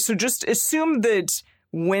 So just assume that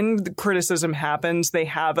when the criticism happens, they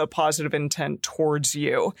have a positive intent towards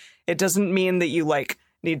you. It doesn't mean that you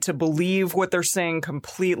need to believe what they're saying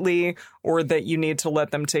completely, or that you need to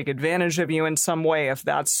let them take advantage of you in some way, if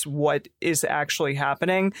that's what is actually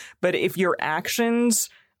happening. But if your actions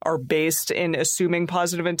are based in assuming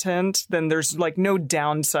positive intent, then there's no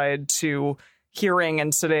downside to hearing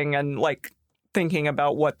and sitting and thinking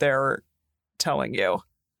about what they're telling you.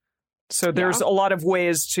 So there's a lot of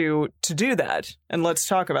ways to do that. And let's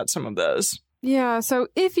talk about some of those. Yeah. So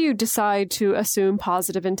if you decide to assume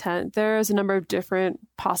positive intent, there's a number of different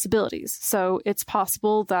possibilities. So it's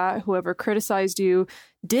possible that whoever criticized you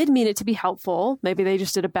did mean it to be helpful. Maybe they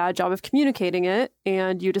just did a bad job of communicating it,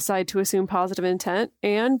 and you decide to assume positive intent,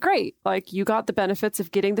 and great. You got the benefits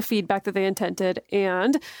of getting the feedback that they intended,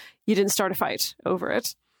 and you didn't start a fight over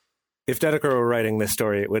it. If Dedeker were writing this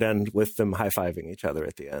story, it would end with them high-fiving each other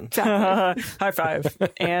at the end. Exactly. High five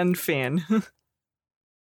and fin.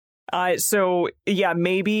 So, yeah,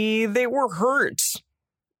 maybe they were hurt,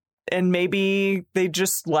 and maybe they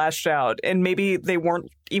just lashed out, and maybe they weren't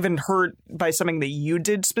even hurt by something that you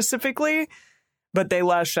did specifically, but they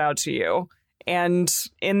lashed out to you. And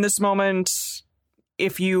in this moment,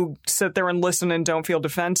 if you sit there and listen and don't feel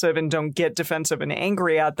defensive and don't get defensive and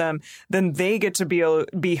angry at them, then they get to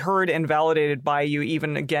be heard and validated by you,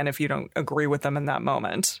 even again, if you don't agree with them in that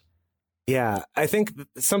moment. Yeah, I think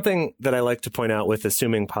something that I like to point out with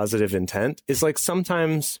assuming positive intent is like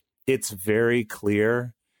sometimes it's very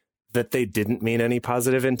clear that they didn't mean any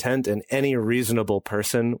positive intent, and any reasonable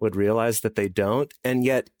person would realize that they don't. And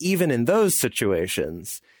yet, even in those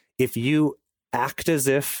situations, if you act as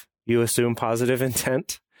if you assume positive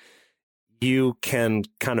intent, you can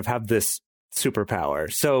kind of have this superpower.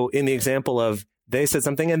 So in the example of they said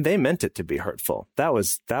something and they meant it to be hurtful, that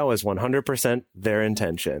was 100% their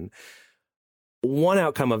intention. One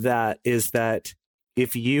outcome of that is that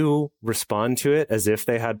if you respond to it as if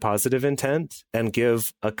they had positive intent and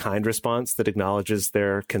give a kind response that acknowledges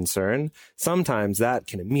their concern, sometimes that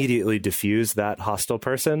can immediately diffuse that hostile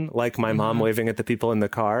person, like my mom waving at the people in the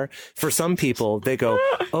car. For some people, they go,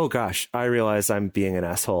 oh gosh, I realize I'm being an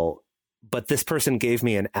asshole, but this person gave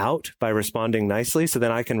me an out by responding nicely, so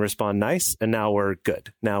then I can respond nice, and now we're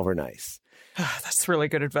good. Now we're nice. That's really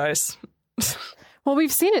good advice. Well,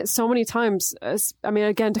 we've seen it so many times.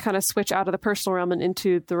 Again, to kind of switch out of the personal realm and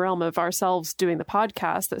into the realm of ourselves doing the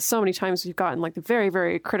podcast, that so many times we've gotten like the very,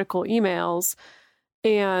 very critical emails.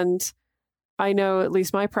 And I know at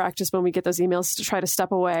least my practice when we get those emails is to try to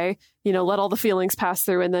step away, let all the feelings pass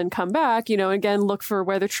through and then come back, again, look for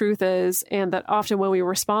where the truth is. And that often when we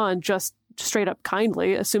respond just straight up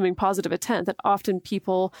kindly, assuming positive intent, that often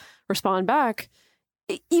people respond back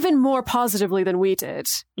even more positively than we did,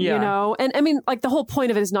 And I mean, like the whole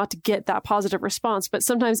point of it is not to get that positive response, but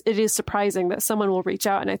sometimes it is surprising that someone will reach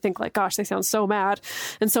out and I think like, gosh, they sound so mad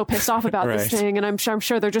and so pissed off about this thing. And I'm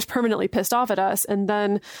sure they're just permanently pissed off at us. And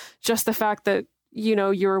then just the fact that, you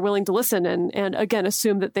were willing to listen and again,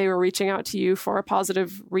 assume that they were reaching out to you for a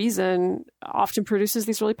positive reason often produces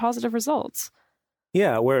these really positive results.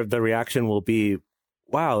 Yeah, where the reaction will be,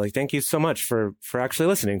 wow, like, thank you so much for actually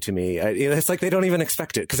listening to me. It's like they don't even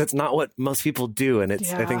expect it because it's not what most people do. And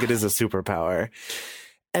I think it is a superpower.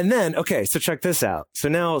 And then, okay, so check this out. So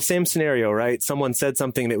now same scenario, right? Someone said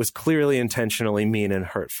something that was clearly intentionally mean and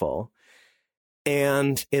hurtful.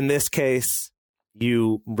 And in this case,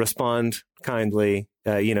 you respond kindly,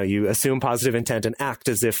 you assume positive intent and act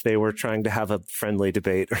as if they were trying to have a friendly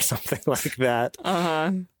debate or something like that.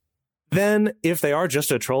 Then if they are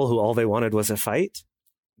just a troll who all they wanted was a fight,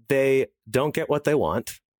 they don't get what they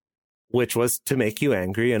want, which was to make you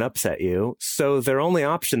angry and upset you. So their only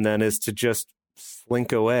option then is to just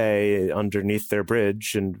slink away underneath their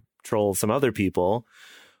bridge and troll some other people.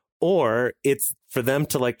 Or it's for them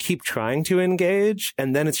to like keep trying to engage.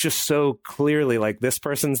 And then it's just so clearly like this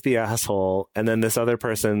person's the asshole and then this other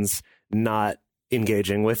person's not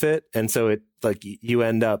engaging with it. And so it like you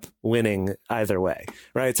end up winning either way.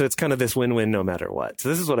 Right. So it's kind of this win-win no matter what. So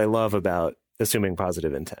this is what I love about assuming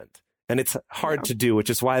positive intent. And it's hard to do,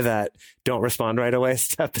 which is why that don't respond right away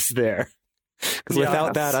step is there. Because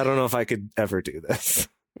without that, I don't know if I could ever do this.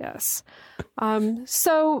 Yes.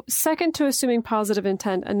 So second to assuming positive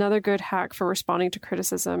intent, another good hack for responding to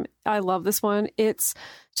criticism. I love this one. It's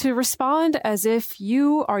to respond as if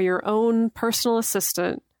you are your own personal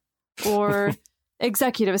assistant or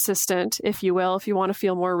executive assistant, if you will, if you want to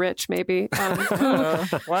feel more rich, maybe,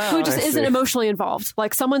 who just isn't emotionally involved.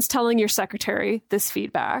 Like someone's telling your secretary this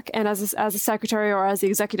feedback. And as a secretary or as the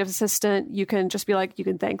executive assistant, you can just be like, you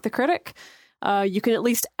can thank the critic. You can at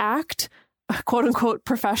least act quote unquote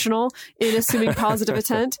professional in assuming positive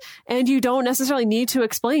intent. And you don't necessarily need to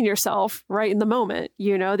explain yourself right in the moment,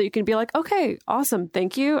 that you can be like, okay, awesome.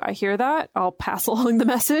 Thank you. I hear that. I'll pass along the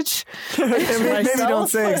message. Maybe don't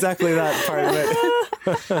say exactly that part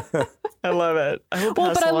of it. I love it.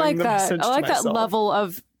 But I like that. I like that level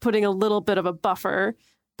of putting a little bit of a buffer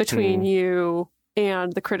between you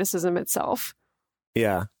and the criticism itself.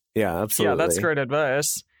 Yeah. Yeah, absolutely. Yeah, that's great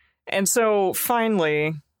advice. And so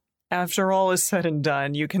finally, after all is said and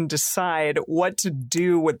done, you can decide what to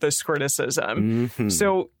do with this criticism.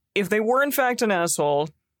 So if they were in fact an asshole,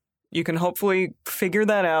 you can hopefully figure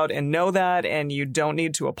that out and know that, and you don't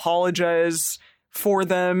need to apologize for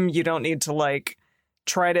them. You don't need to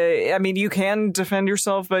try to, you can defend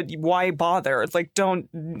yourself, but why bother? Like,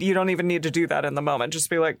 you don't even need to do that in the moment. Just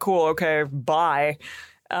be like, cool, okay, bye.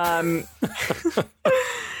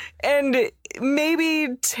 And maybe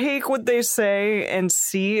take what they say and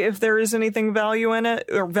see if there is anything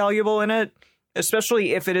valuable in it,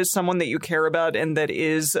 especially if it is someone that you care about and that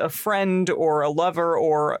is a friend or a lover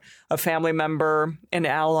or a family member, an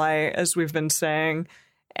ally, as we've been saying,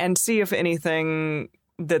 and see if anything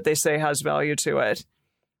that they say has value to it.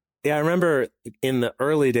 Yeah, I remember in the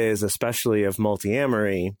early days, especially of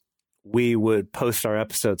multi-amory, we would post our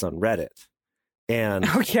episodes on Reddit. And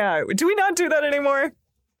oh, yeah. Do we not do that anymore?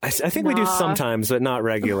 I think we do sometimes, but not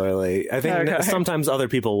regularly. I think sometimes other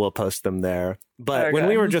people will post them there. But when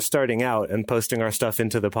we were just starting out and posting our stuff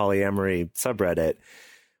into the polyamory subreddit,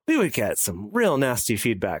 we would get some real nasty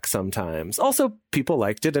feedback sometimes. Also, people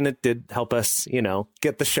liked it, and it did help us,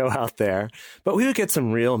 get the show out there. But we would get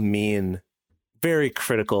some real mean, very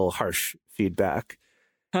critical, harsh feedback.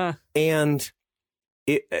 Huh. And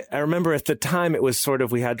I remember at the time it was sort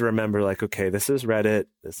of, we had to remember like, okay, this is Reddit.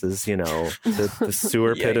 This is, the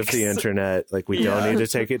sewer pit of the internet. Like, we don't need to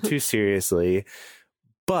take it too seriously.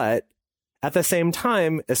 But at the same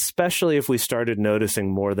time, especially if we started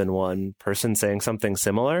noticing more than one person saying something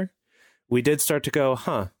similar, we did start to go,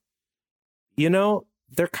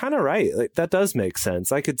 they're kind of right. Like, that does make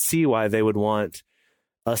sense. I could see why they would want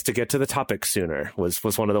us to get to the topic sooner was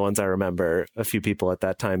one of the ones I remember a few people at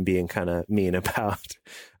that time being kind of mean about,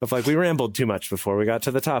 of like, we rambled too much before we got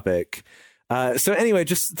to the topic. So anyway,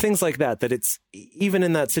 just things like that it's even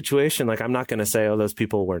in that situation, like, I'm not going to say, oh, those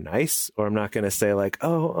people were nice, or I'm not going to say like,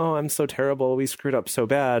 oh, I'm so terrible, we screwed up so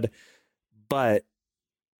bad. But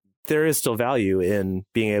there is still value in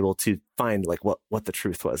being able to find like what the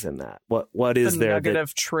truth was in that. What is there nugget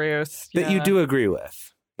of truth that you do agree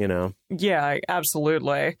with? Yeah,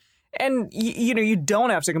 absolutely. And, you don't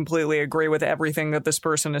have to completely agree with everything that this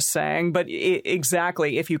person is saying, but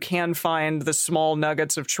exactly, if you can find the small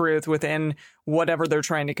nuggets of truth within whatever they're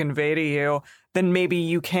trying to convey to you, then maybe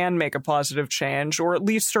you can make a positive change, or at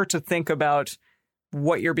least start to think about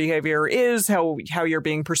what your behavior is, how you're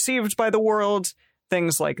being perceived by the world,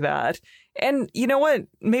 things like that. And you know what?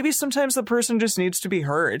 Maybe sometimes the person just needs to be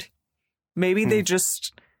heard. Maybe they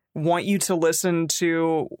just want you to listen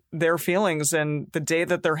to their feelings and the day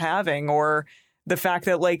that they're having, or the fact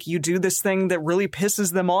that like you do this thing that really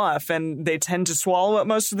pisses them off and they tend to swallow it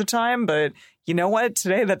most of the time. But you know what?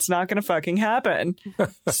 Today, that's not going to fucking happen.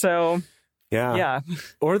 So, yeah.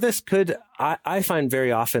 Or this could, I find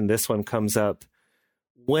very often this one comes up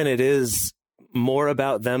when it is more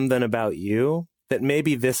about them than about you, that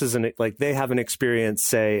maybe this isn't like they have an experience,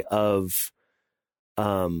 say, of,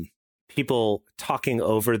 people talking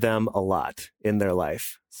over them a lot in their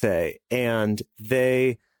life, say, and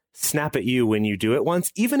they snap at you when you do it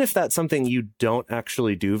once, even if that's something you don't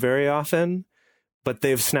actually do very often, but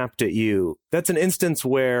they've snapped at you. That's an instance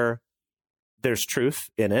where there's truth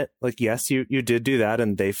in it. Like, yes, you did do that,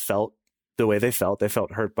 and they felt the way they felt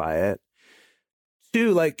hurt by it.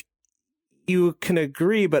 Two, like, you can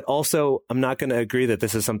agree, but also I'm not going to agree that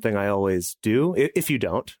this is something I always do. If you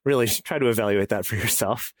don't, really try to evaluate that for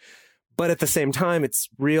yourself. But at the same time, it's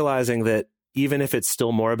realizing that even if it's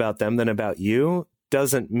still more about them than about you,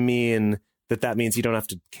 doesn't mean that means you don't have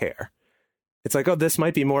to care. It's like, oh, this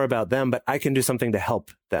might be more about them, but I can do something to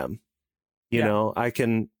help them. You know, I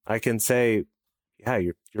can say, yeah,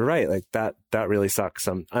 you're right. Like that really sucks.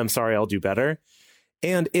 I'm sorry, I'll do better.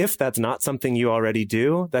 And if that's not something you already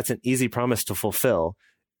do, that's an easy promise to fulfill.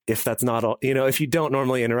 If that's not all, if you don't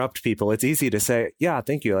normally interrupt people, it's easy to say, yeah,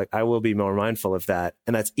 thank you. Like, I will be more mindful of that.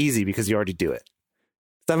 And that's easy because you already do it.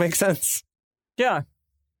 Does that make sense? Yeah.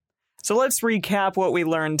 So let's recap what we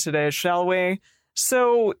learned today, shall we?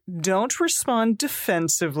 So don't respond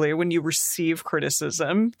defensively when you receive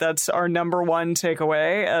criticism. That's our number one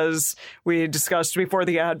takeaway, as we discussed before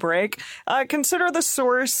the ad break. Consider the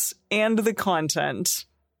source and the content.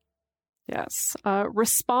 Yes.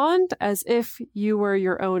 Respond as if you were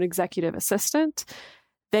your own executive assistant.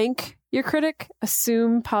 Thank your critic,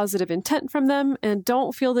 assume positive intent from them, and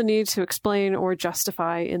don't feel the need to explain or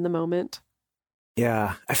justify in the moment.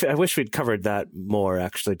 Yeah, I wish we'd covered that more,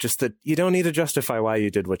 actually. Just that you don't need to justify why you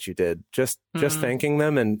did what you did. Just thanking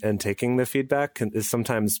them and taking the feedback is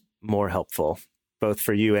sometimes more helpful, both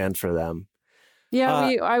for you and for them.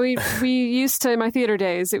 Yeah, we used to, in my theater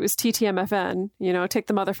days, it was TTMFN, take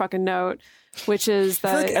the motherfucking note, which is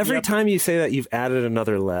that... I feel like every time you say that, you've added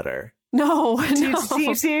another letter. No. No, it's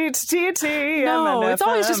always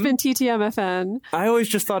just been TTMFN. I always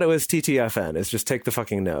just thought it was TTFN. It's just take the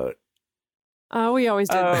fucking note. We always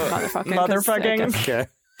did motherfucking. Motherfucking. Okay.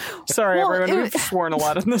 Sorry, everyone. We've sworn a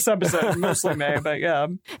lot in this episode, mostly May, but yeah.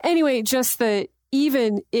 Anyway, just that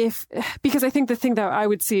even if, because I think the thing that I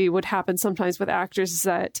would see would happen sometimes with actors is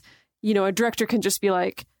that, a director can just be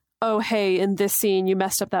like, oh, hey, in this scene, you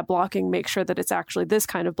messed up that blocking. Make sure that it's actually this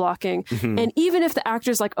kind of blocking. Mm-hmm. And even if the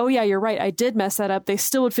actor's like, oh, yeah, you're right, I did mess that up, they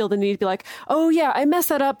still would feel the need to be like, oh, yeah, I messed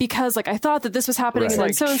that up because I thought that this was happening. Right. And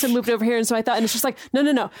then so-and-so moved over here. And so I thought, and it's just like,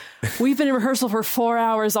 no. We've been in rehearsal for 4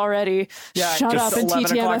 hours already. Yeah, shut up and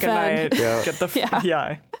TTMFN. Yeah. Get the,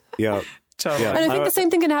 yeah. Totally. And I think the same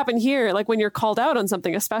thing can happen here, like when you're called out on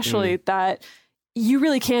something, especially that you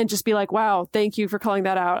really can just be like, wow, thank you for calling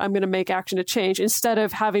that out. I'm going to make action to change, instead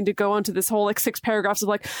of having to go onto this whole like 6 paragraphs of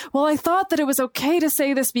like, well, I thought that it was okay to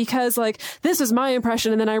say this because like this was my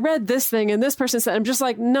impression. And then I read this thing and this person said, I'm just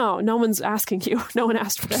like, no one's asking you. No one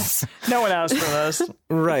asked for this. No one asked for this.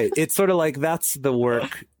 Right. It's sort of like that's the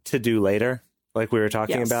work to do later, like we were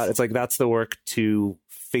talking about. It's like that's the work to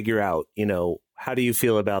figure out, how do you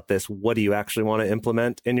feel about this? What do you actually want to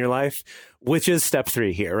implement in your life? Which is step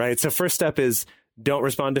 3 here, right? So first step is don't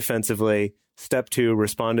respond defensively. Step 2,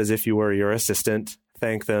 respond as if you were your assistant.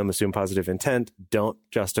 Thank them, assume positive intent, don't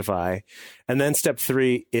justify. And then step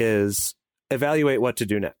 3 is evaluate what to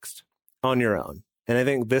do next on your own. And I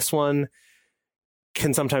think this one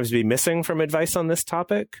can sometimes be missing from advice on this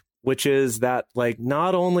topic, which is that like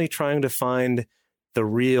not only trying to find the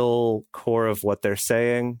real core of what they're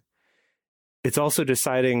saying, it's also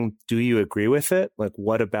deciding, do you agree with it? Like,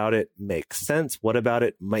 what about it makes sense? What about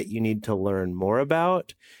it might you need to learn more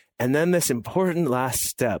about? And then this important last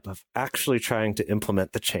step of actually trying to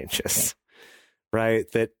implement the changes, right?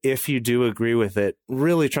 That if you do agree with it,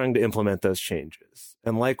 really trying to implement those changes.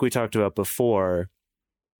 And like we talked about before,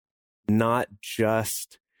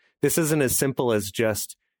 this isn't as simple as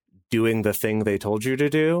just doing the thing they told you to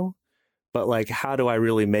do. But like, how do I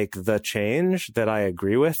really make the change that I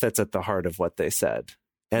agree with that's at the heart of what they said?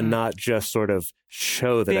 And not just sort of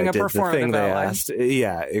show that I did the thing they asked.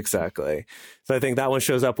 Yeah, exactly. So I think that one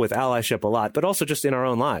shows up with allyship a lot, but also just in our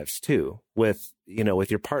own lives too, with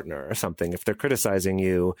your partner or something. If they're criticizing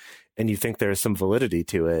you and you think there's some validity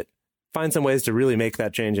to it, find some ways to really make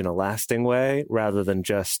that change in a lasting way rather than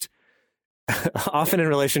just often in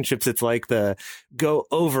relationships, it's like the go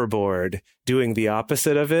overboard doing the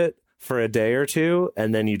opposite of it for a day or two,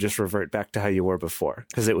 and then you just revert back to how you were before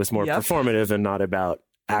because it was more performative and not about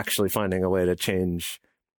actually finding a way to change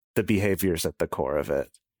the behaviors at the core of it.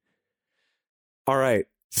 All right.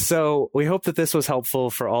 So we hope that this was helpful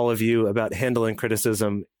for all of you about handling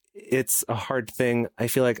criticism. It's a hard thing. I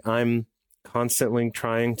feel like I'm constantly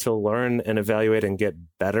trying to learn and evaluate and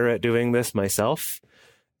get better at doing this myself.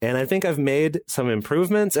 And I think I've made some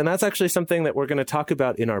improvements. And that's actually something that we're going to talk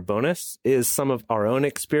about in our bonus, is some of our own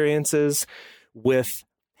experiences with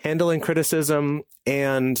handling criticism.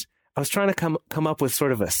 And I was trying to come up with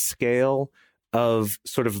sort of a scale of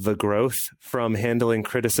sort of the growth from handling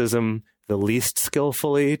criticism the least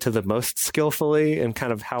skillfully to the most skillfully, and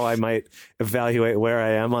kind of how I might evaluate where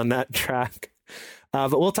I am on that track.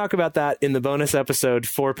 But we'll talk about that in the bonus episode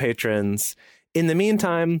for patrons. In the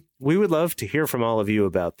meantime, we would love to hear from all of you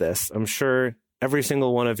about this. I'm sure every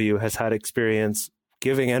single one of you has had experience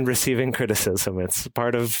giving and receiving criticism. It's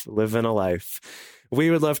part of living a life. We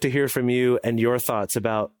would love to hear from you and your thoughts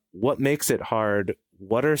about what makes it hard.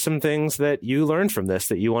 What are some things that you learned from this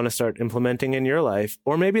that you want to start implementing in your life?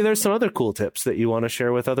 Or maybe there's some other cool tips that you want to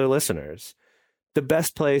share with other listeners. The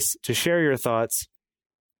best place to share your thoughts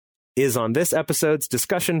is on this episode's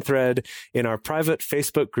discussion thread in our private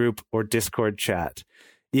Facebook group or Discord chat.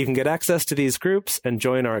 You can get access to these groups and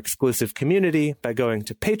join our exclusive community by going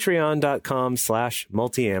to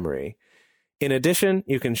patreon.com/multiamory. In addition,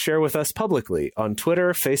 you can share with us publicly on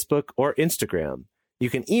Twitter, Facebook, or Instagram. You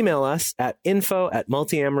can email us at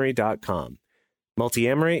info@multiamory.com.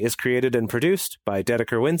 Multiamory is created and produced by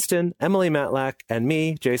Dedeker Winston, Emily Matlack, and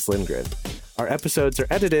me, Jace Lindgren. Our episodes are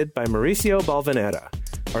edited by Mauricio Balvanera.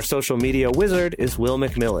 Our social media wizard is Will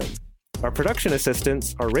McMillan. Our production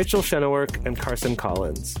assistants are Rachel Shenowork and Carson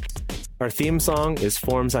Collins. Our theme song is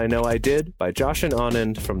Forms I Know I Did by Josh and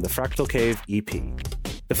Anand from the Fractal Cave EP.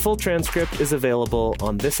 The full transcript is available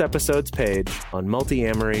on this episode's page on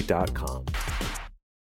multiamory.com.